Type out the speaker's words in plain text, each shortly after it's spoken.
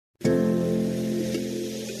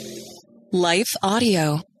Life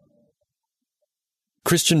Audio.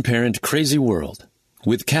 Christian Parent Crazy World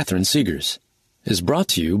with Catherine Segars is brought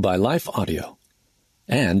to you by Life Audio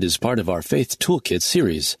and is part of our Faith Toolkit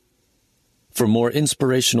series. For more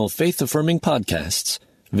inspirational faith-affirming podcasts,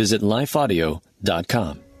 visit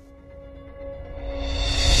lifeaudio.com.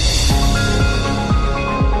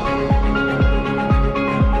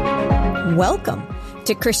 Welcome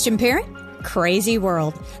to Christian Parent Crazy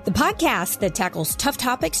World, the podcast that tackles tough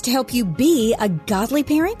topics to help you be a godly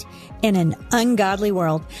parent in an ungodly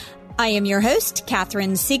world. I am your host,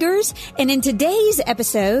 Catherine Segars, and in today's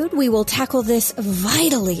episode, we will tackle this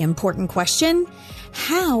vitally important question: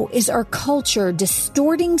 how is our culture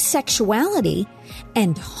distorting sexuality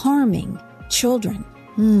and harming children?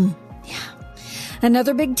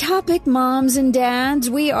 Another big topic, moms and dads.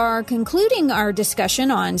 We are concluding our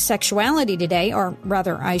discussion on sexuality today, or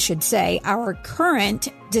rather, I should say, our current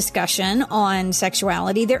discussion on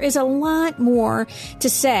sexuality. There is a lot more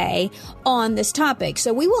to say on this topic,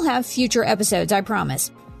 so we will have future episodes, I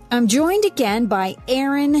promise. I'm joined again by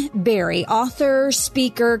Aaron Berry, author,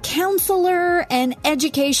 speaker, counselor, and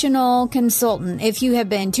educational consultant. If you have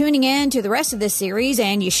been tuning in to the rest of this series,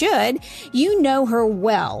 and you should, you know her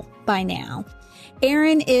well by now.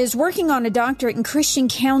 Erin is working on a doctorate in Christian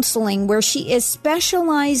counseling where she is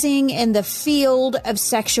specializing in the field of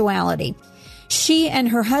sexuality. She and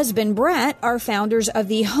her husband, Brett, are founders of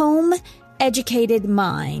the Home Educated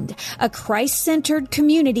Mind, a Christ-centered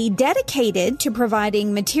community dedicated to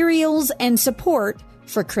providing materials and support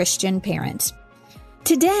for Christian parents.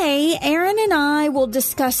 Today, Erin and I will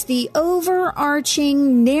discuss the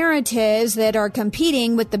overarching narratives that are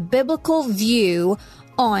competing with the biblical view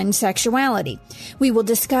on sexuality. We will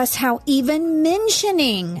discuss how even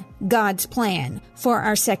mentioning God's plan for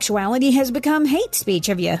our sexuality has become hate speech.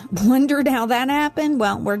 Have you wondered how that happened?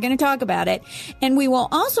 Well, we're going to talk about it. And we will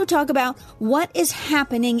also talk about what is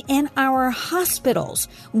happening in our hospitals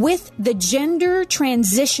with the gender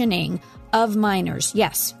transitioning of minors.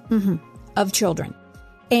 Yes, of children.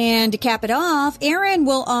 And to cap it off, Erin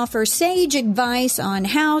will offer sage advice on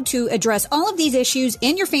how to address all of these issues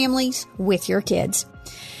in your families with your kids.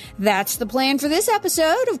 That's the plan for this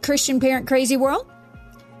episode of Christian Parent Crazy World.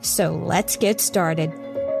 So let's get started.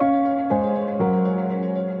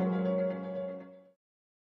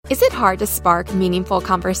 Is it hard to spark meaningful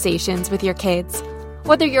conversations with your kids?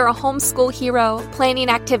 Whether you're a homeschool hero, planning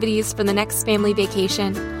activities for the next family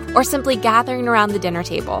vacation, or simply gathering around the dinner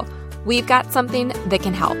table, we've got something that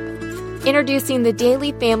can help. Introducing the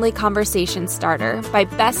Daily Family Conversation Starter by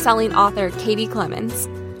best-selling author Katie Clemens.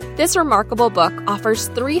 This remarkable book offers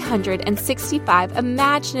 365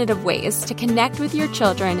 imaginative ways to connect with your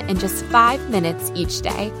children in just 5 minutes each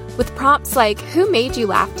day, with prompts like, "Who made you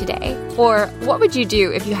laugh today?" or "What would you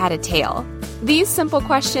do if you had a tail?" These simple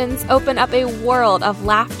questions open up a world of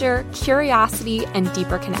laughter, curiosity, and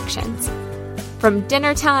deeper connections. From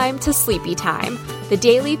dinner time to sleepy time, the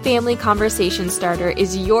Daily Family Conversation Starter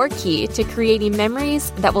is your key to creating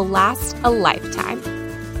memories that will last a lifetime.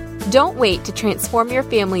 Don't wait to transform your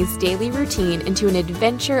family's daily routine into an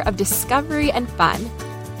adventure of discovery and fun.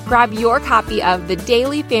 Grab your copy of the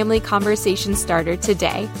Daily Family Conversation Starter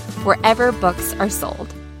today, wherever books are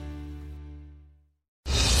sold.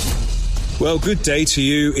 Well, good day to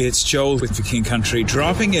you. It's Joel with For King Country,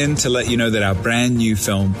 dropping in to let you know that our brand new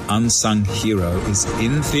film, Unsung Hero, is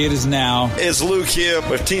in theaters now. It's Luke here.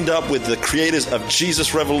 We've teamed up with the creators of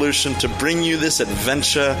Jesus Revolution to bring you this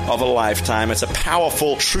adventure of a lifetime. It's a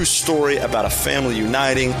powerful, true story about a family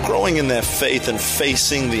uniting, growing in their faith, and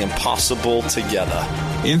facing the impossible together.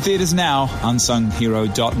 In theaters now,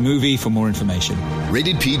 unsunghero.movie for more information.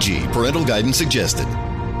 Rated PG. Parental guidance suggested.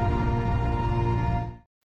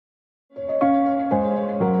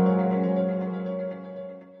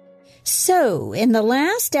 So, in the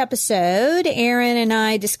last episode, Erin and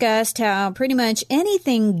I discussed how pretty much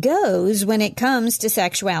anything goes when it comes to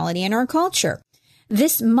sexuality in our culture.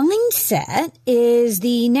 This mindset is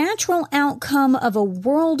the natural outcome of a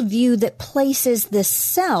worldview that places the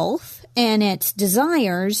self and its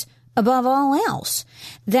desires above all else.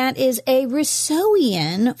 That is a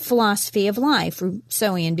Rousseauian philosophy of life.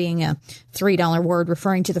 Rousseauian being a $3 word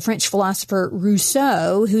referring to the French philosopher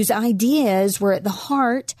Rousseau, whose ideas were at the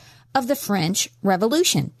heart of the French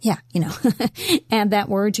Revolution. Yeah, add that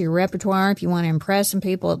word to your repertoire if you want to impress some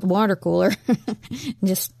people at the water cooler.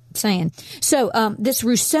 Just saying. So, this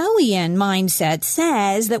Rousseauian mindset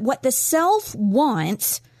says that what the self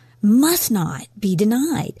wants must not be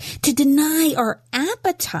denied. To deny our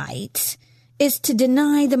appetites is to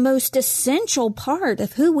deny the most essential part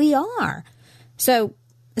of who we are. So,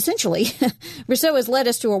 essentially, Rousseau has led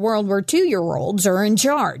us to a world where 2-year-olds are in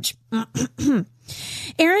charge.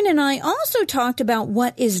 Aaron and I also talked about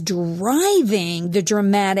what is driving the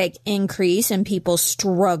dramatic increase in people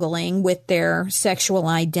struggling with their sexual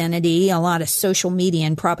identity, a lot of social media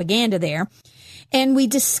and propaganda there. And we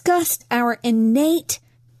discussed our innate,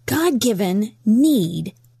 God-given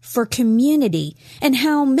need for community and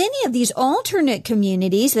how many of these alternate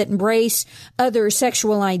communities that embrace other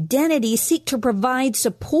sexual identities seek to provide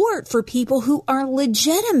support for people who are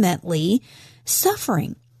legitimately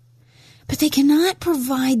suffering. But they cannot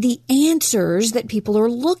provide the answers that people are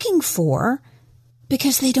looking for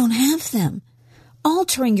because they don't have them.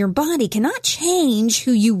 Altering your body cannot change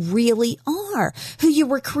who you really are, who you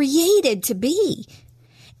were created to be.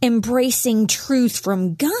 Embracing truth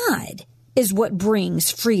from God is what brings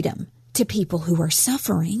freedom to people who are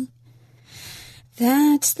suffering.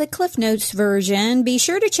 That's the Cliff Notes version. Be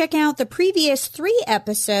sure to check out the previous 3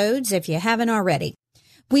 episodes if you haven't already.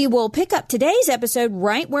 We will pick up today's episode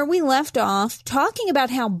right where we left off, talking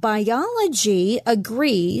about how biology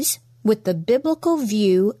agrees with the biblical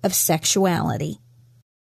view of sexuality.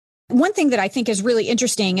 One thing that I think is really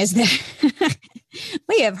interesting is that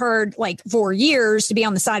we have heard for years to be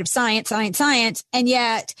on the side of science, and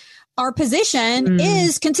yet our position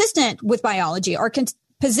is consistent with biology. Our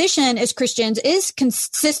position as Christians is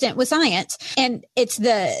consistent with science. And it's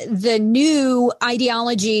the new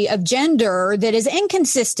ideology of gender that is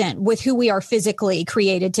inconsistent with who we are physically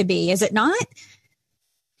created to be. Is it not?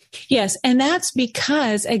 Yes. And that's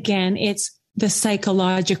because, again, it's the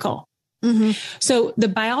psychological. Mm-hmm. So the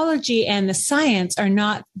biology and the science are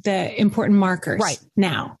not the important markers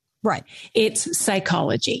now. Right. It's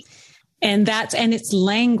psychology. And it's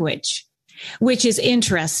language, which is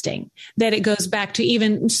interesting that it goes back to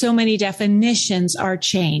even so many definitions are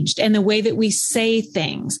changed and the way that we say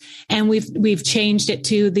things. And we've changed it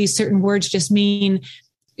to these certain words just mean,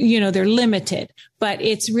 they're limited, but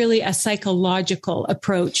it's really a psychological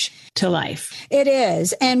approach to life. It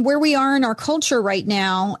is. And where we are in our culture right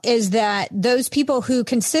now is that those people who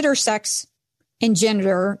consider sex and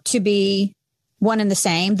gender to be one and the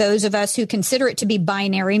same, those of us who consider it to be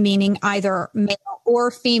binary, meaning either male or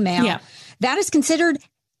female, that is considered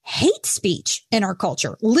hate speech in our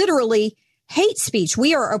culture, literally hate speech.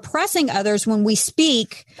 We are oppressing others when we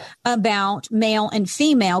speak about male and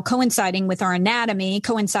female coinciding with our anatomy,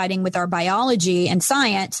 coinciding with our biology and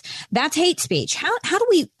science. That's hate speech. How do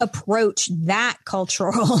we approach that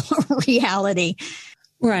cultural reality?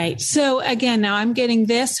 Right. So again, now I'm getting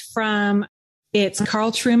this from it's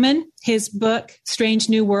Carl Trueman, his book, Strange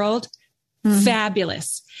New World. Mm-hmm.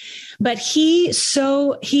 Fabulous. But he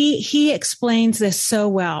explains this so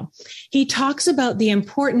well. He talks about the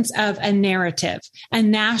importance of a narrative, a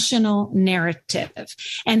national narrative,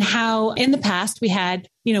 and how in the past we had,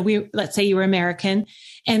 let's say you were American.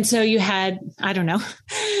 And so you had,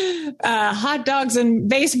 hot dogs and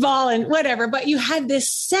baseball and whatever, but you had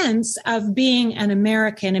this sense of being an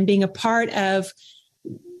American and being a part of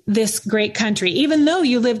this great country, even though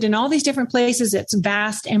you lived in all these different places, it's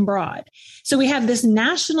vast and broad. So we have this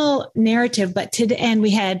national narrative, and we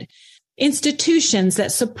had institutions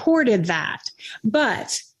that supported that.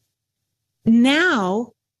 But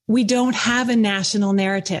now we don't have a national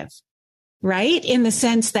narrative, right? In the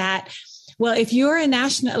sense that, well, if you're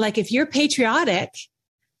if you're patriotic,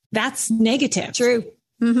 that's negative. True.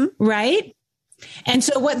 Mm-hmm. Right? And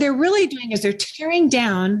so what they're really doing is they're tearing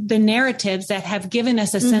down the narratives that have given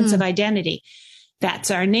us a sense of identity. That's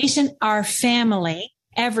our nation, our family,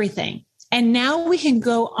 everything. And now we can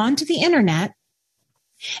go onto the internet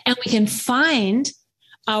and we can find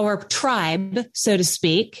our tribe, so to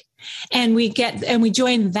speak, and we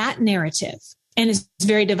join that narrative. And it's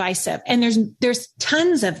very divisive. And there's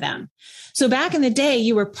tons of them. So back in the day,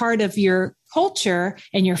 you were part of your culture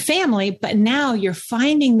and your family, but now you're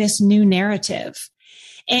finding this new narrative.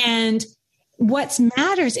 And what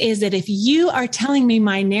matters is that if you are telling me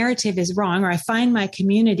my narrative is wrong, or I find my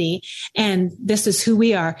community and this is who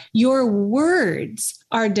we are, your words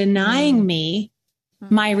are denying me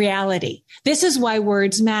my reality. This is why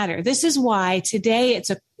words matter. This is why today it's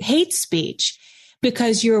a hate speech,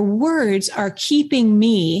 because your words are keeping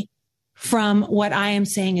me from what I am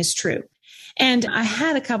saying is true. And I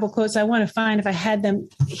had a couple quotes I want to find if I had them.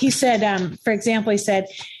 He said, for example,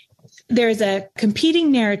 there's a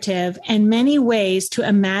competing narrative and many ways to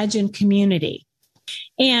imagine community.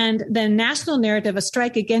 And the national narrative, a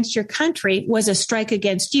strike against your country, was a strike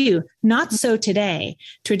against you. Not so today.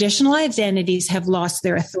 Traditional identities have lost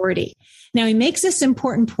their authority. Now, he makes this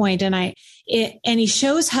important point, and he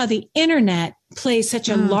shows how the internet plays such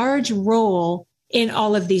a large role in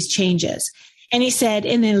all of these changes. And he said,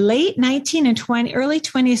 in the late 19th and early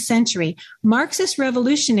 20th century, Marxist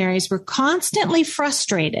revolutionaries were constantly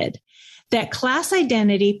frustrated that class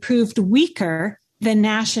identity proved weaker than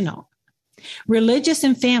national, religious,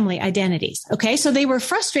 and family identities. Okay. So they were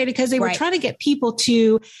frustrated because they were trying to get people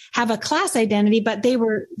to have a class identity, but they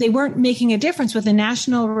weren't making a difference with the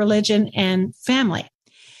national, religion, and family.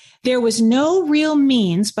 There was no real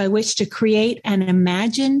means by which to create an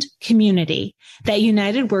imagined community that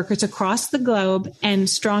united workers across the globe and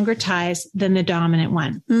stronger ties than the dominant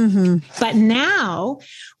one. Mm-hmm. But now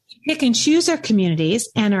we pick and choose our communities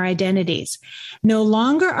and our identities. No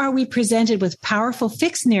longer are we presented with powerful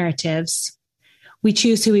fixed narratives. We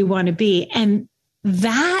choose who we want to be. And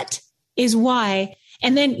that is why.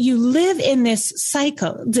 And then you live in this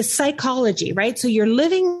psychology, right? So you're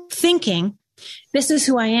living thinking, this is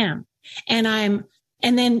who I am. And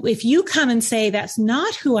then if you come and say, that's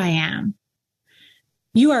not who I am,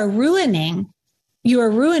 you are ruining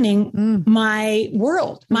my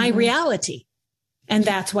world, my reality. And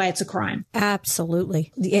that's why it's a crime.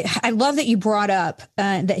 Absolutely. I love that you brought up,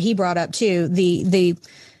 that he brought up too, the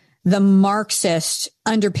Marxist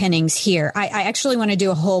underpinnings here. I actually want to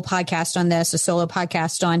do a whole podcast on this, a solo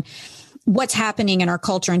podcast on what's happening in our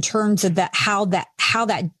culture in terms of how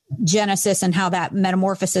that genesis and how that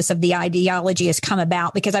metamorphosis of the ideology has come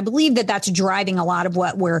about, because I believe that that's driving a lot of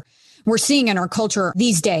what we're seeing in our culture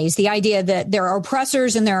these days. The idea that there are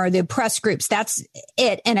oppressors and there are the oppressed groups. That's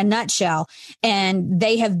it in a nutshell. And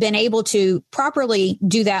they have been able to properly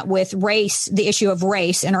do that with race, the issue of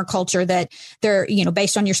race in our culture, that they're,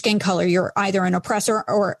 based on your skin color, you're either an oppressor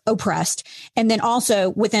or oppressed. And then also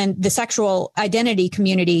within the sexual identity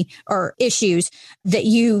community or issues that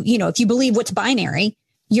if you believe what's binary,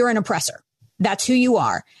 you're an oppressor. That's who you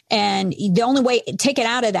are. And the only way to take it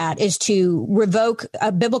out of that is to revoke a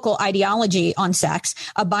biblical ideology on sex,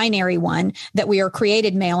 a binary one, that we are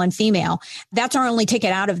created male and female. That's our only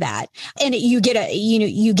ticket out of that. And you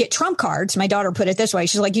get trump cards. My daughter put it this way.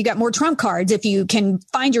 She's like, you got more trump cards if you can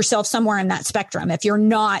find yourself somewhere in that spectrum. If you're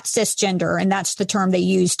not cisgender, and that's the term they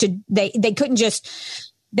use they couldn't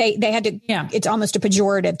just, they had to, it's almost a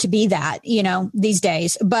pejorative to be that, these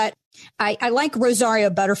days. But I like Rosario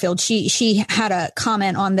Butterfield. She had a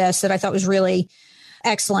comment on this that I thought was really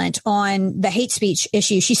excellent on the hate speech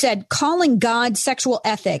issue. She said, calling God's sexual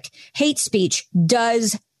ethic hate speech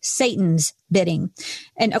does Satan's bidding.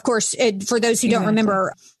 And of course, for those who don't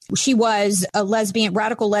remember, she was a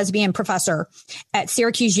radical lesbian professor at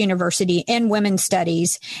Syracuse University in women's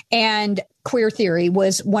studies, and queer theory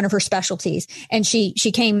was one of her specialties. And she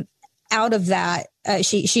came out of that.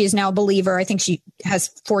 She is now a believer. I think she has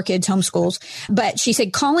 4 kids, homeschools. But she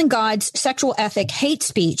said, calling God's sexual ethic hate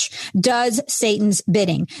speech does Satan's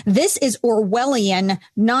bidding. This is Orwellian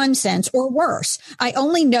nonsense, or worse. I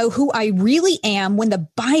only know who I really am when the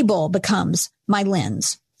Bible becomes my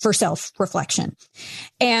lens for self-reflection.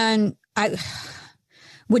 And I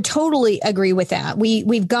would totally agree with that.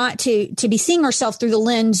 We've got to be seeing ourselves through the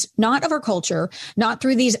lens, not of our culture, not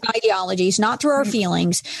through these ideologies, not through our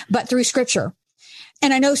feelings, but through Scripture.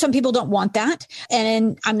 And I know some people don't want that.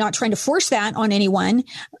 And I'm not trying to force that on anyone,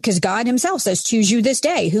 because God himself says, choose you this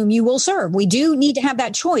day whom you will serve. We do need to have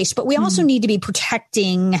that choice, but we also need to be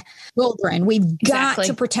protecting children. We've got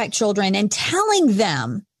to protect children and telling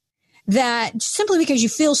them that simply because you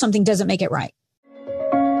feel something doesn't make it right.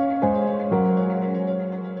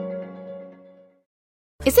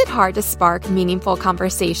 Is it hard to spark meaningful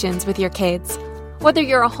conversations with your kids? Whether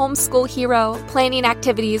you're a homeschool hero, planning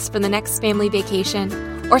activities for the next family vacation,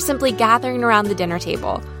 or simply gathering around the dinner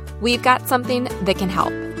table, we've got something that can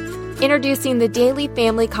help. Introducing the Daily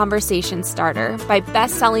Family Conversation Starter by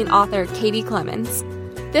best-selling author Katie Clemens.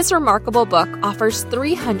 This remarkable book offers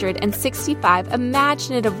 365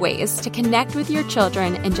 imaginative ways to connect with your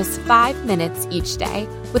children in just 5 minutes each day,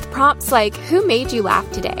 with prompts like, who made you laugh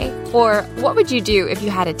today? Or what would you do if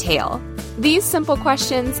you had a tail? These simple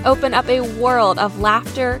questions open up a world of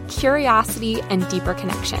laughter, curiosity, and deeper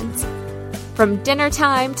connections. From dinner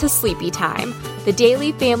time to sleepy time, the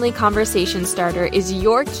Daily Family Conversation Starter is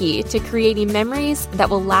your key to creating memories that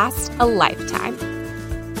will last a lifetime.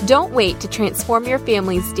 Don't wait to transform your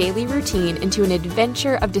family's daily routine into an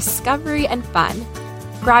adventure of discovery and fun.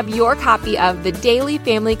 Grab your copy of the Daily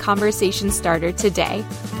Family Conversation Starter today,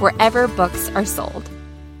 wherever books are sold.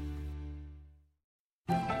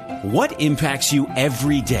 What impacts you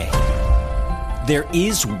every day? There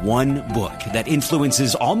is one book that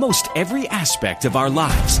influences almost every aspect of our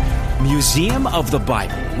lives. Museum of the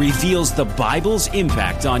Bible reveals the Bible's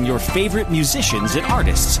impact on your favorite musicians and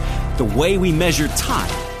artists, the way we measure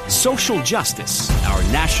time, social justice, our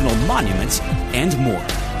national monuments, and more.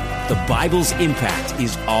 The Bible's impact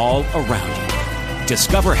is all around you.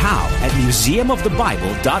 Discover how at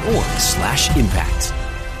museumofthebible.org/impact.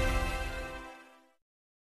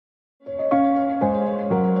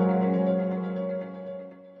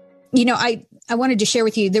 You know, I wanted to share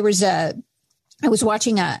with you, I was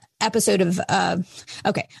watching a episode of,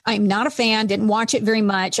 okay, I'm not a fan, didn't watch it very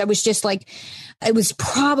much. I was just like, it was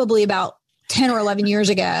probably about 10 or 11 years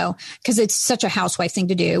ago, because it's such a housewife thing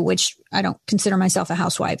to do, which I don't consider myself a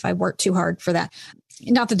housewife. I work too hard for that.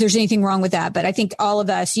 Not that there's anything wrong with that, but I think all of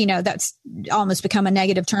us, you know, that's almost become a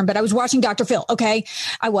negative term. But I was watching Dr. Phil. Okay.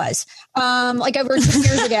 I was like over 2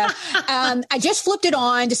 years ago. I just flipped it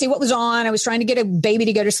on to see what was on. I was trying to get a baby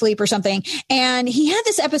to go to sleep or something. And he had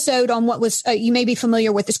this episode on what was, you may be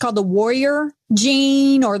familiar with. It's called the warrior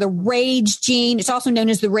gene or the rage gene. It's also known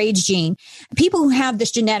as the rage gene. People who have this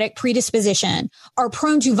genetic predisposition are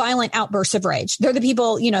prone to violent outbursts of rage. They're the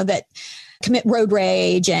people, you know, that commit road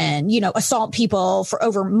rage and, you know, assault people for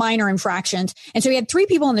over minor infractions. And so we had 3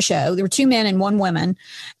 people on the show. There were 2 men and 1 woman,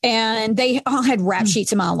 and they all had rap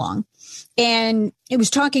sheets a mile long. And it was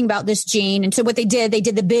talking about this gene. And so what they did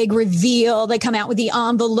the big reveal. They come out with the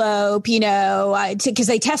envelope, you know, because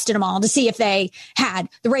they tested them all to see if they had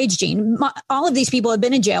the rage gene. All of these people have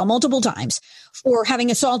been in jail multiple times for having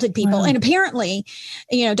assaulted people. Wow. And apparently,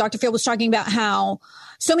 you know, Dr. Phil was talking about how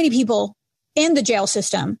so many people in the jail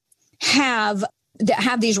system have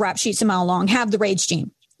these rap sheets a mile long, have the rage gene,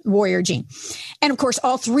 warrior gene. And of course,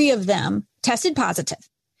 all 3 of them tested positive.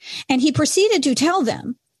 And he proceeded to tell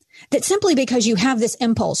them that simply because you have this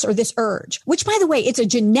impulse or this urge, which, by the way, it's a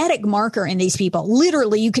genetic marker in these people.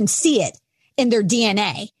 Literally, you can see it in their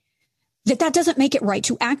DNA, that doesn't make it right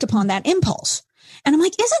to act upon that impulse. And I'm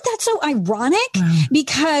like, isn't that so ironic? Wow.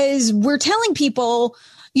 Because we're telling people,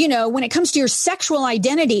 you know, when it comes to your sexual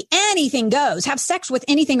identity, anything goes. Have sex with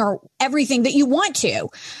anything or everything that you want to,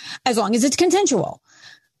 as long as it's consensual.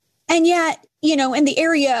 And yet, you know, in the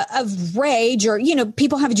area of rage, or, you know,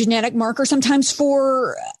 people have a genetic marker sometimes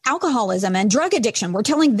for alcoholism and drug addiction. We're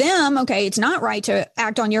telling them, okay, it's not right to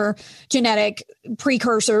act on your genetic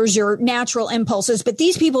precursors, your natural impulses, but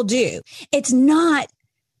these people do. It's not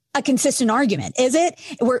a consistent argument, is it?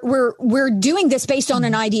 We're doing this based on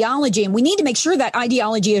an ideology, and we need to make sure that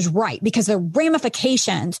ideology is right, because the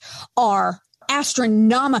ramifications are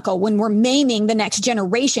astronomical when we're maiming the next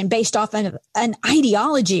generation based off an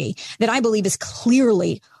ideology that I believe is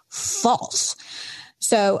clearly false.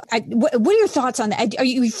 So what are your thoughts on that? Are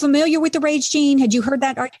you familiar with the rage gene? Had you heard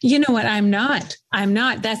that? You know what? I'm not.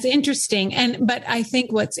 That's interesting. But I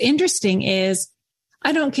think what's interesting is,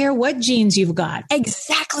 I don't care what genes you've got.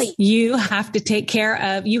 Exactly. You have to take care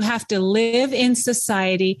of, you have to live in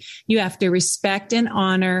society. You have to respect and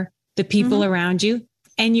honor the people around you.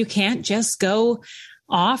 And you can't just go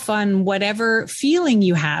off on whatever feeling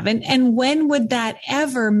you have. And when would that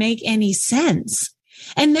ever make any sense?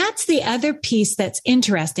 And that's the other piece that's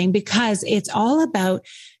interesting, because it's all about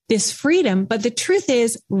this freedom. But the truth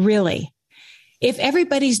is, really, if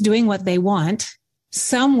everybody's doing what they want,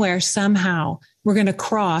 somewhere, somehow, we're going to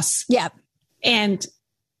cross. Yep. And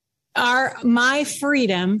my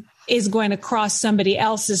freedom is going to cross somebody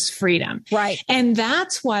else's freedom. Right. And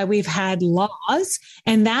that's why we've had laws.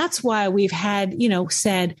 And that's why we've had, you know,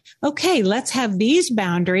 said, okay, let's have these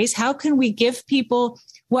boundaries. How can we give people,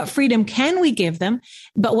 what freedom can we give them?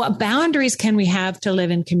 But what boundaries can we have to live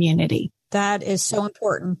in community? That is so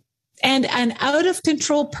important. And an out of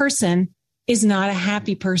control person is not a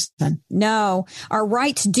happy person. No, our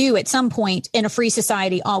rights do at some point in a free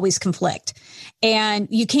society always conflict, and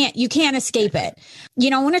you can't escape it. You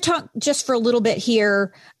know, I want to talk just for a little bit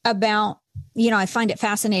here about, you know, I find it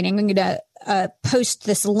fascinating. I'm going to post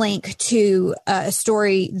this link to a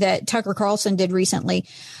story that Tucker Carlson did recently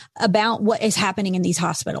about what is happening in these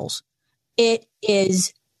hospitals. It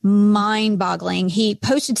is mind-boggling. He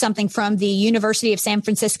posted something from the University of San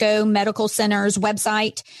Francisco Medical Center's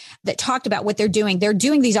website that talked about what they're doing. They're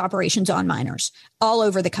doing these operations on minors all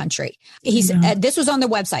over the country. This was on the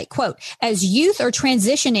website, quote, as youth are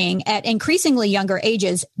transitioning at increasingly younger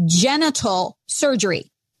ages, genital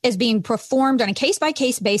surgery is being performed on a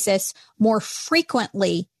case-by-case basis more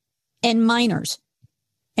frequently in minors,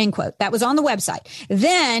 end quote. That was on the website.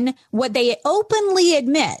 Then what they openly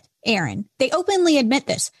admit, Aaron, they openly admit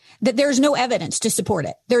this, that there's no evidence to support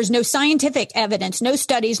it. There's no scientific evidence, no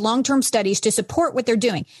studies, long-term studies to support what they're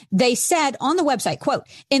doing. They said on the website, quote,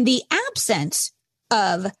 in the absence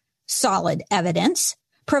of solid evidence,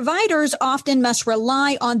 providers often must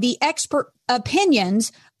rely on the expert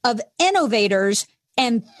opinions of innovators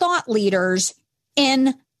and thought leaders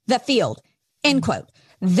in the field, end quote.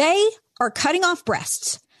 They are cutting off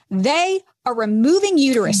breasts. They are removing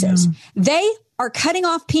uteruses. They are cutting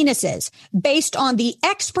off penises based on the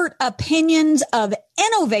expert opinions of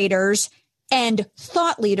innovators and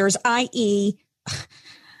thought leaders, i.e.,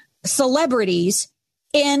 celebrities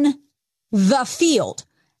in the field.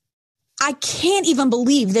 I can't even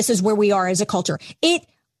believe this is where we are as a culture. It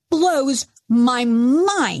blows my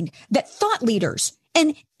mind that thought leaders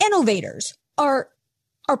and innovators are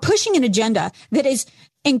pushing an agenda that is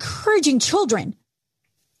encouraging children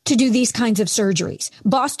to do these kinds of surgeries.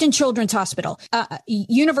 Boston Children's Hospital,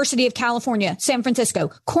 University of California, San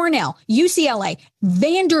Francisco, Cornell, UCLA,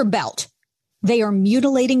 Vanderbilt. They are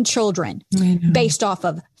mutilating children based off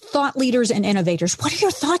of thought leaders and innovators. What are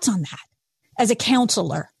your thoughts on that as a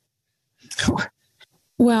counselor?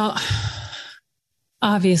 Well,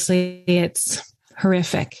 obviously it's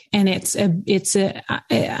horrific, and I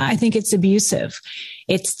think it's abusive.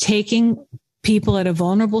 It's taking people at a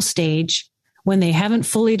vulnerable stage when they haven't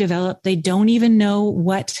fully developed. They don't even know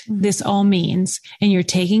what this all means, and you're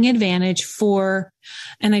taking advantage for,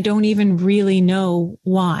 and I don't even really know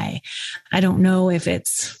why. I don't know if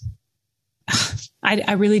it's,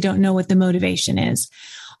 I really don't know what the motivation is.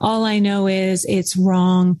 All I know is it's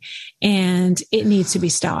wrong and it needs to be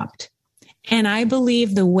stopped. And I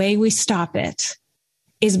believe the way we stop it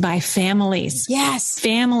is by families. Yes.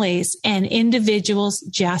 Families and individuals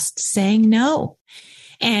just saying no.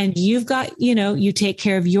 And you've got, you take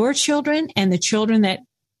care of your children and the children that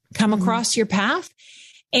come across your path.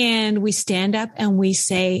 And we stand up and we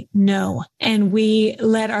say no, and we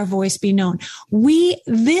let our voice be known.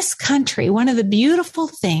 This country, one of the beautiful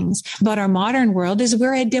things about our modern world is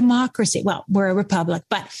we're a democracy. Well, we're a republic,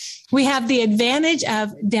 but we have the advantage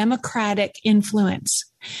of democratic influence.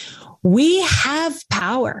 We have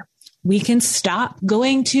power. We can stop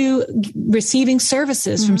going to receiving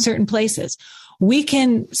services from certain places. We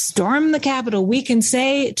can storm the Capitol. We can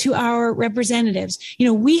say to our representatives,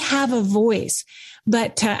 we have a voice.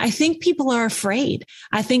 But I think people are afraid.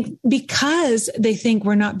 I think because they think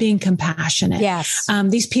we're not being compassionate. Yes.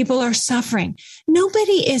 These people are suffering.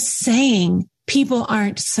 Nobody is saying people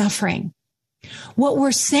aren't suffering. What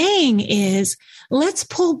we're saying is, let's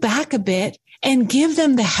pull back a bit and give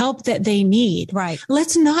them the help that they need. Right.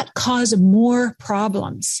 Let's not cause more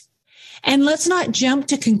problems. And let's not jump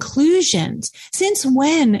to conclusions. Since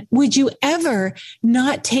when would you ever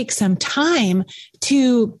not take some time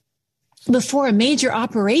before a major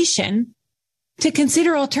operation to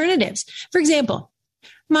consider alternatives? For example,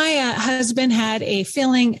 my husband had a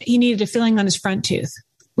filling. He needed a filling on his front tooth.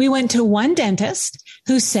 We went to one dentist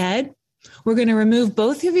who said, we're going to remove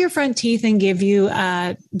both of your front teeth and give you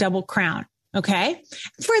a double crown. Okay.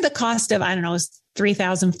 For the cost of, $3,000,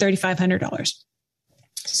 $3,500.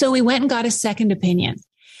 So we went and got a second opinion.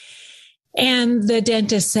 And the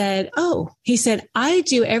dentist said, I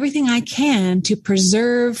do everything I can to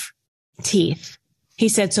preserve teeth. He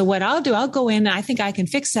said, so what I'll do, I'll go in and I think I can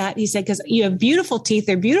fix that. He said, because you have beautiful teeth.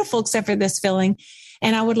 They're beautiful except for this filling,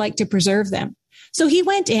 and I would like to preserve them. So he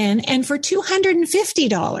went in and for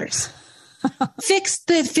 $250 fixed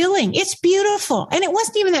the filling. It's beautiful. And it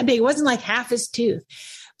wasn't even that big. It wasn't like half his tooth.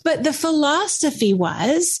 But the philosophy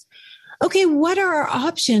was, okay, what are our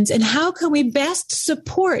options and how can we best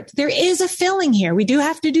support? There is a filling here. We do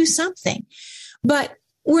have to do something, but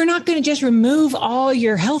we're not going to just remove all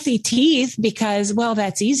your healthy teeth because, well,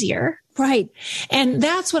 that's easier. Right. And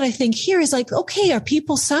that's what I think here is like, okay, are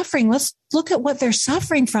people suffering? Let's look at what they're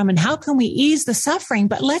suffering from and how can we ease the suffering,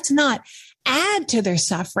 but let's not add to their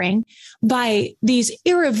suffering by these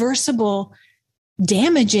irreversible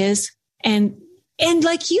damages. And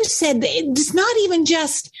like you said, it's not even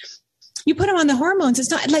just, you put them on the hormones.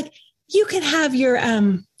 It's not like you can have your,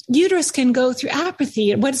 uterus can go through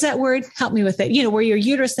apathy. What is that word? Help me with it. Where your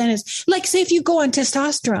uterus then is like, say if you go on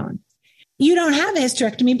testosterone, you don't have a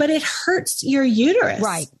hysterectomy, but it hurts your uterus.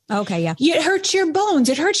 Right. Okay. Yeah. It hurts your bones.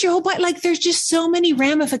 It hurts your whole body. Like there's just so many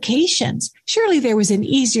ramifications. Surely there was an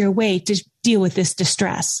easier way to deal with this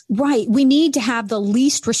distress. Right. We need to have the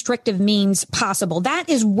least restrictive means possible. That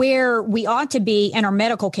is where we ought to be in our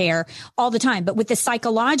medical care all the time. But with the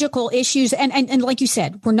psychological issues and like you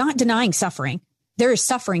said, we're not denying suffering. There is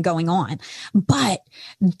suffering going on, but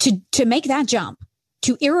to make that jump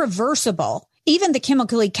to irreversible, even the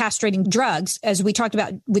chemically castrating drugs, as we talked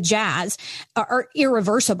about with Jazz, are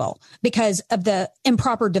irreversible because of the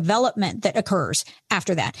improper development that occurs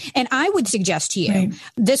after that. And I would suggest to you,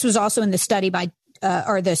 this was also in the study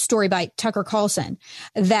or the story by Tucker Carlson,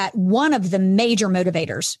 that one of the major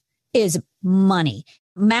motivators is money.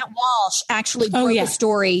 Matt Walsh actually broke a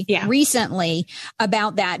story recently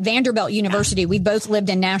about that. Vanderbilt University, we both lived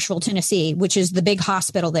in Nashville, Tennessee, which is the big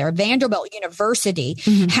hospital there. Vanderbilt University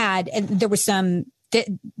there was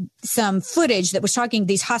some footage that was talking,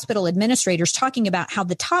 these hospital administrators talking about how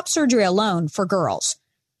the top surgery alone for girls,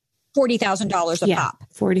 $40,000 a pop.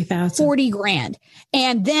 40 grand.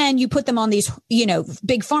 And then you put them on these,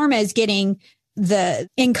 big pharma is getting the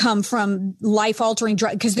income from life-altering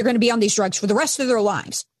drugs because they're going to be on these drugs for the rest of their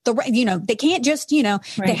lives. They can't just,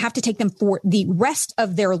 they have to take them for the rest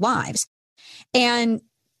of their lives. And,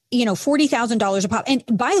 $40,000 a pop. And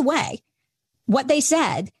by the way, what they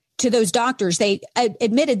said to those doctors, they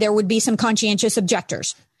admitted there would be some conscientious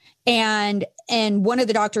objectors. And one of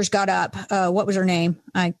the doctors got up, what was her name?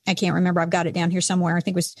 I can't remember. I've got it down here somewhere. I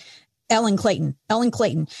think it was Ellen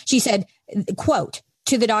Clayton. She said, quote,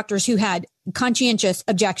 to the doctors who had conscientious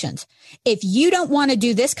objections, if you don't want to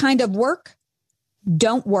do this kind of work,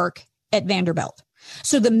 don't work at Vanderbilt.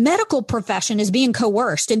 So the medical profession is being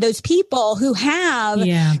coerced, and those people who have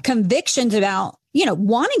convictions about,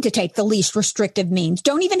 wanting to take the least restrictive means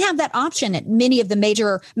don't even have that option at many of the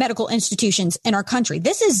major medical institutions in our country.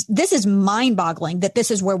 This is mind-boggling that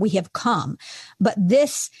this is where we have come, but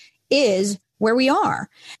this is where we are.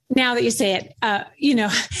 Now that you say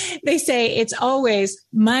it, they say it's always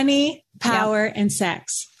money, power, and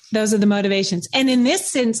sex. Those are the motivations. And in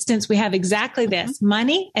this instance, we have exactly this: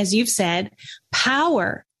 money, as you've said,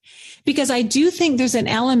 power, because I do think there's an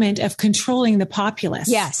element of controlling the populace.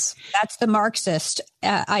 Yes, that's the Marxist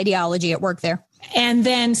ideology at work there. And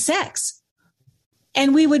then sex.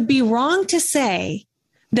 And we would be wrong to say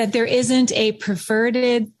that there isn't a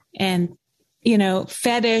perverted and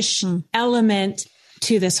fetish element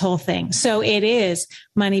to this whole thing. So it is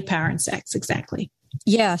money, power, and sex. Exactly.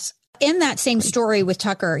 Yes. In that same story with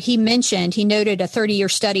Tucker, he noted a 30-year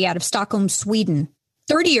study out of Stockholm, Sweden.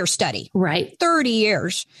 30-year study. Right. 30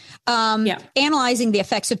 years. Analyzing the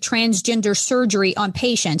effects of transgender surgery on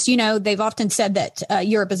patients. They've often said that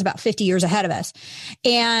Europe is about 50 years ahead of us.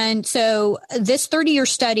 And so this 30-year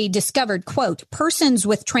study discovered, quote, persons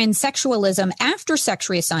with transsexualism after sex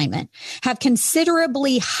reassignment have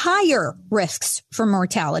considerably higher risks for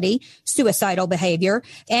mortality, suicidal behavior,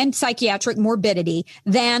 and psychiatric morbidity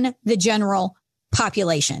than the general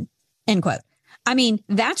population, end quote. I mean,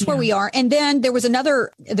 that's where we are. And then there was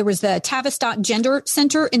the Tavistock Gender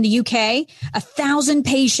Center in the UK. 1,000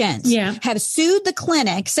 patients have sued the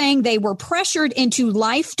clinic saying they were pressured into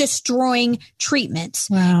life-destroying treatments.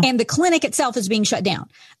 Wow. And the clinic itself is being shut down.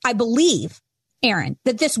 I believe, Aaron,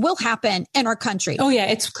 that this will happen in our country. Oh, yeah,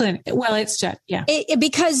 it's clinic. Well, it's shut. Yeah.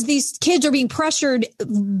 Because these kids are being pressured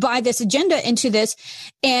by this agenda into this,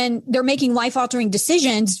 and they're making life-altering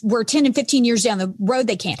decisions where 10 and 15 years down the road,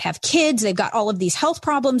 they can't have kids. They've got all of these health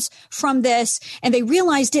problems from this, and they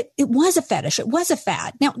realized it was a fetish. It was a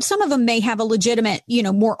fad. Now, some of them may have a legitimate,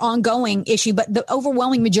 more ongoing issue, but the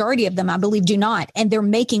overwhelming majority of them, I believe, do not. And they're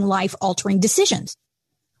making life-altering decisions.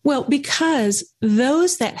 Well, because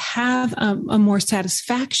those that have a more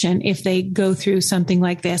satisfaction if they go through something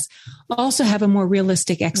like this also have a more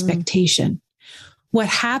realistic expectation. What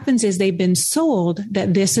happens is they've been sold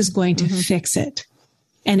that this is going to fix it,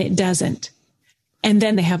 and it doesn't. And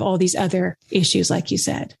then they have all these other issues, like you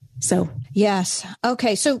said. So, yes.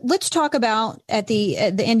 Okay. So let's talk about at the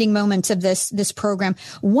ending moments of this program.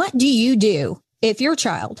 What do you do if your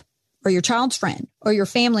child or your child's friend or your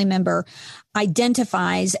family member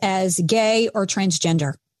identifies as gay or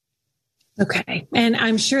transgender? Okay. And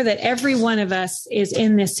I'm sure that every one of us is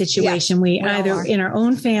in this situation. Yeah, we either in our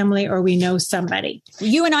own family or we know somebody.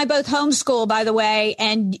 You and I both homeschool, by the way,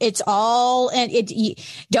 and it's all, and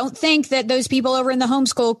don't think that those people over in the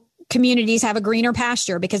homeschool communities have a greener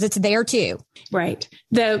pasture, because it's there too. Right.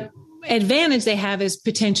 The advantage they have is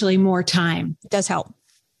potentially more time. It does help.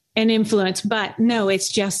 And influence, but no,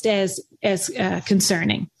 it's just as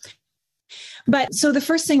concerning. But so the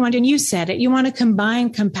first thing you want to do, and you said it, you want to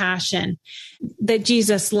combine compassion that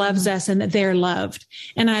Jesus loves us and that they're loved.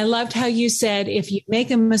 And I loved how you said, if you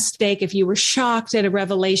make a mistake, if you were shocked at a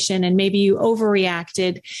revelation and maybe you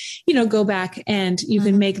overreacted, go back and you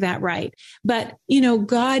can make that right. But,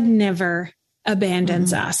 God never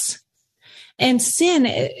abandons us. And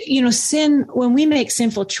sin, when we make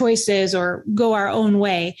sinful choices or go our own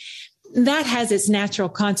way, that has its natural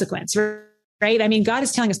consequence, right? I mean, God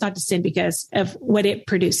is telling us not to sin because of what it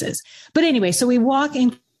produces. But anyway, so we walk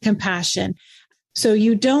in compassion. So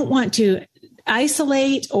you don't want to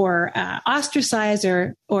isolate or ostracize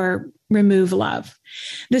or remove love.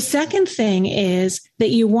 The second thing is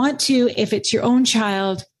that you want to, if it's your own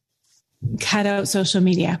child, cut out social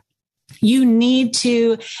media. You need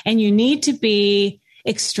to be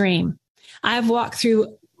extreme. I've walked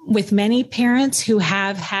through with many parents who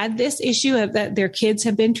have had this issue of that their kids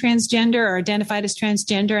have been transgender or identified as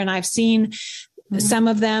transgender. And I've seen some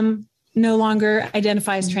of them no longer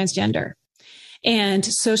identify as transgender. And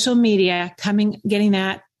social media getting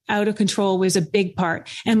that out of control was a big part.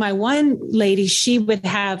 And my one lady, she would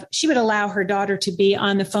allow her daughter to be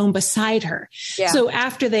on the phone beside her. Yeah. So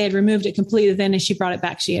after they had removed it completely, then as she brought it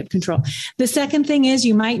back, she had control. The second thing is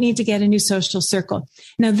you might need to get a new social circle.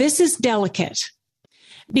 Now, this is delicate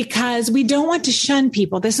because we don't want to shun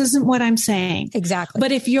people. This isn't what I'm saying. Exactly.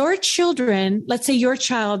 But if your children, let's say your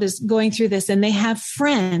child is going through this and they have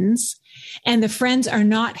friends and the friends are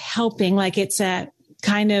not helping, like it's a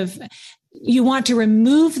kind of, you want to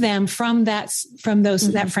remove them from that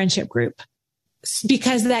friendship group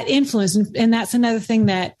because that influence. And that's another thing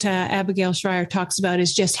that Abigail Shrier talks about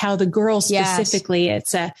is just how the girls specifically,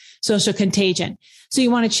 it's a social contagion. So you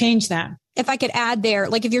want to change that. If I could add there,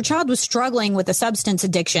 like if your child was struggling with a substance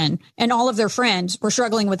addiction and all of their friends were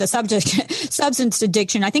struggling with a substance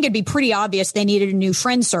addiction, I think it'd be pretty obvious they needed a new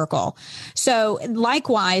friend circle. So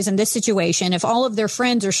likewise, in this situation, if all of their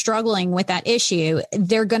friends are struggling with that issue,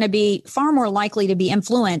 they're going to be far more likely to be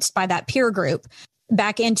influenced by that peer group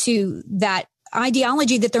back into that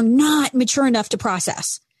ideology that they're not mature enough to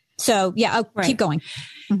process. So yeah, right. Keep going.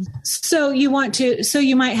 So you might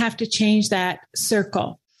have to change that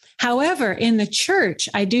circle. However, in the church,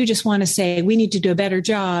 I do just want to say we need to do a better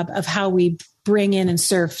job of how we bring in and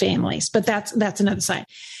serve families. But that's another side.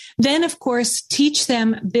 Then, of course, teach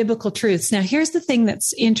them biblical truths. Now, here's the thing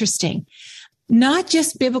that's interesting. Not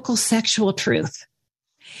just biblical sexual truth.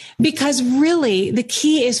 Because really, the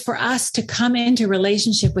key is for us to come into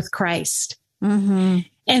relationship with Christ. Mm-hmm.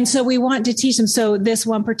 And so we want to teach them. So this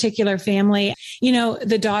one particular family,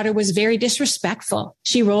 the daughter was very disrespectful.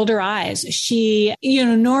 She rolled her eyes. She,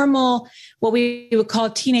 normal, what we would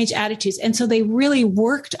call teenage attitudes. And so they really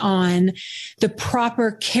worked on the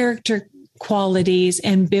proper character qualities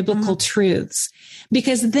and biblical truths,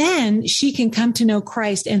 because then she can come to know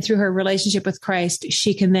Christ. And through her relationship with Christ,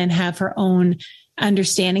 she can then have her own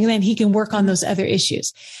understanding. And then he can work on those other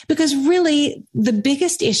issues, because really the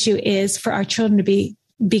biggest issue is for our children to be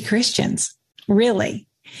Christians. Really.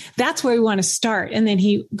 That's where we want to start. And then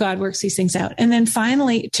God works these things out. And then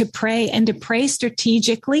finally to pray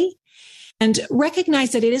strategically and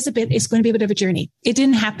recognize that it's going to be a bit of a journey. It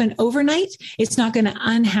didn't happen overnight. It's not going to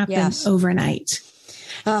unhappen overnight.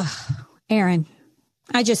 Erin,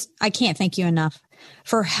 I can't thank you enough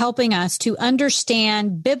for helping us to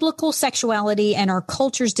understand biblical sexuality and our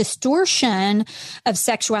culture's distortion of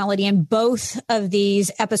sexuality in both of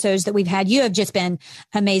these episodes that we've had. You have just been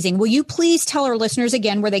amazing. Will you please tell our listeners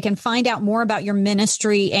again where they can find out more about your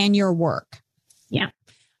ministry and your work? Yeah.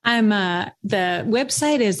 The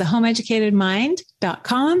website is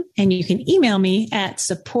thehomeeducatedmind.com, and you can email me at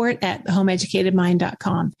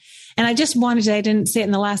support@thehomeeducatedmind.com. And I just I didn't say it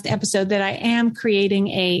in the last episode, that I am creating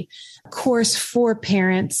a course for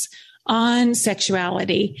parents on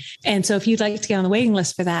sexuality. And so if you'd like to get on the waiting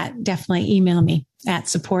list for that, definitely email me at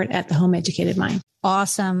support@thehomeeducatedmind.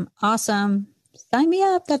 Awesome. Sign me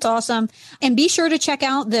up. That's awesome. And be sure to check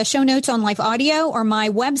out the show notes on Life Audio or my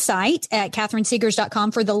website at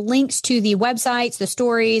CatherineSegars.com for the links to the websites, the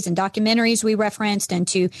stories and documentaries we referenced, and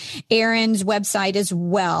to Erin's website as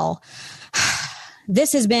well.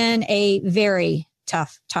 This has been a very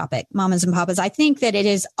tough topic, mamas and papas. I think that it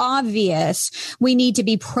is obvious we need to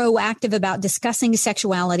be proactive about discussing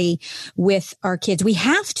sexuality with our kids. We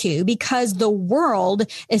have to, because the world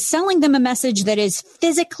is selling them a message that is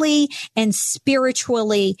physically and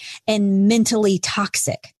spiritually and mentally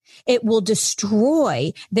toxic. It will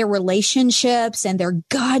destroy their relationships and their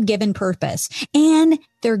God-given purpose and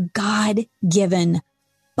their God-given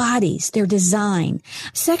bodies, their design.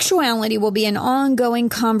 Sexuality will be an ongoing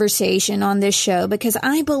conversation on this show, because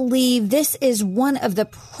I believe this is one of the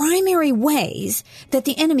primary ways that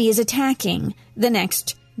the enemy is attacking the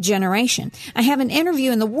next generation. I have an interview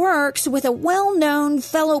in the works with a well-known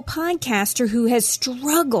fellow podcaster who has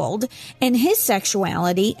struggled in his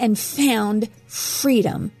sexuality and found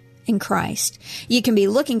freedom in Christ. You can be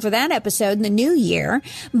looking for that episode in the new year,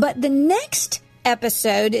 but the next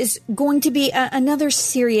episode is going to be another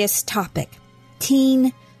serious topic: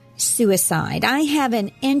 teen suicide. I have an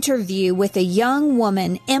interview with a young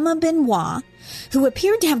woman, Emma Benoit, who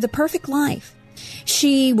appeared to have the perfect life.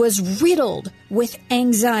 She was riddled with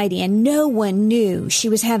anxiety, and no one knew she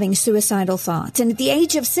was having suicidal thoughts. And at the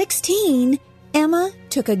age of 16, Emma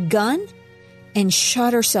took a gun and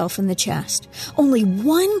shot herself in the chest. Only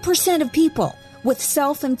 1% of people with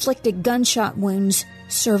self-inflicted gunshot wounds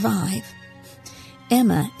survive.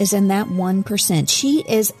 Emma is in that 1%. She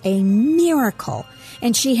is a miracle,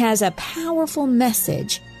 and she has a powerful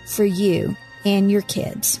message for you and your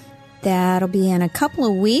kids. That'll be in a couple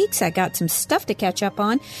of weeks. I got some stuff to catch up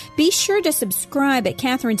on. Be sure to subscribe at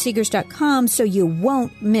CatherineSegars.com so you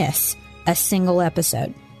won't miss a single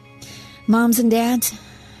episode. Moms and dads,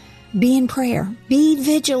 be in prayer. Be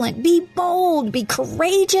vigilant. Be bold. Be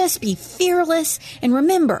courageous. Be fearless. And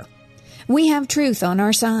remember, we have truth on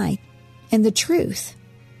our side. And the truth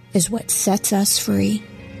is what sets us free.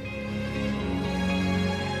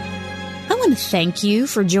 I want to thank you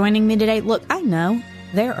for joining me today. Look, I know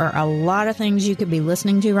there are a lot of things you could be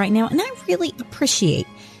listening to right now, and I really appreciate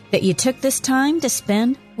that you took this time to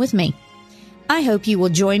spend with me. I hope you will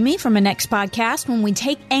join me from a next podcast when we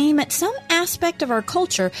take aim at some aspect of our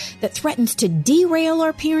culture that threatens to derail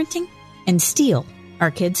our parenting and steal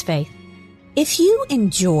our kids' faith. If you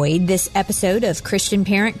enjoyed this episode of Christian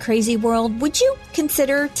Parent Crazy World, would you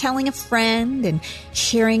consider telling a friend and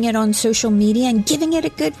sharing it on social media and giving it a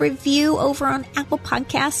good review over on Apple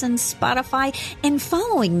Podcasts and Spotify and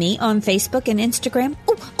following me on Facebook and Instagram?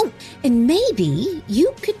 Oh, and maybe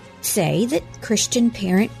you could say that Christian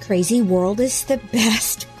Parent Crazy World is the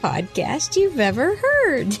best podcast you've ever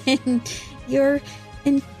heard in your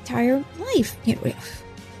entire life.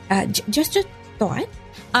 Just a thought.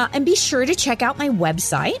 And be sure to check out my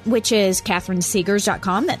website, which is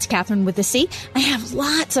CatherineSegars.com. That's Catherine with a C. I have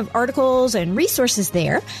lots of articles and resources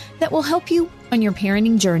there that will help you on your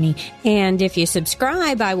parenting journey. And if you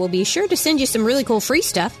subscribe, I will be sure to send you some really cool free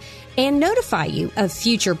stuff and notify you of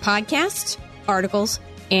future podcasts, articles,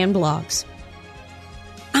 and blogs.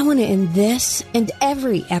 I want to end this and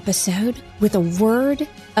every episode with a word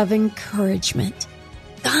of encouragement.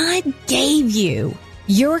 God gave you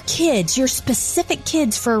your kids, your specific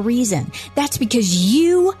kids, for a reason. That's because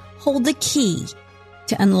you hold the key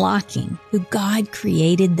to unlocking who God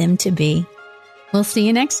created them to be. We'll see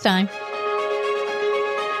you next time.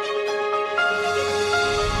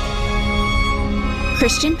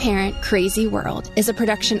 Christian Parent Crazy World is a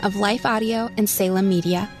production of Life Audio and Salem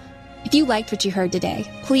Media. If you liked what you heard today,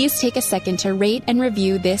 please take a second to rate and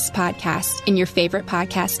review this podcast in your favorite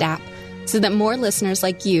podcast app so that more listeners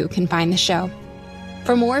like you can find the show.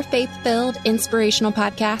 For more faith-filled, inspirational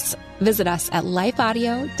podcasts, visit us at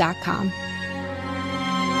lifeaudio.com.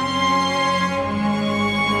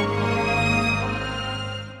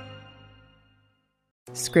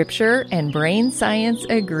 Scripture and brain science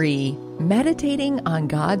agree. Meditating on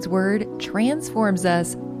God's Word transforms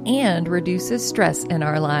us and reduces stress in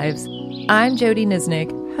our lives. I'm Jody Nisnik,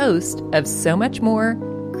 host of So Much More,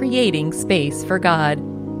 Creating Space for God,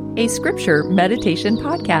 a scripture meditation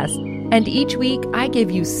podcast. And each week, I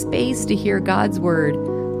give you space to hear God's Word,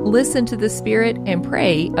 listen to the Spirit, and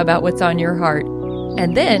pray about what's on your heart.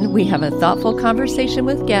 And then we have a thoughtful conversation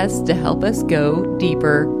with guests to help us go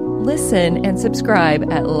deeper. Listen and subscribe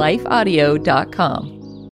at lifeaudio.com.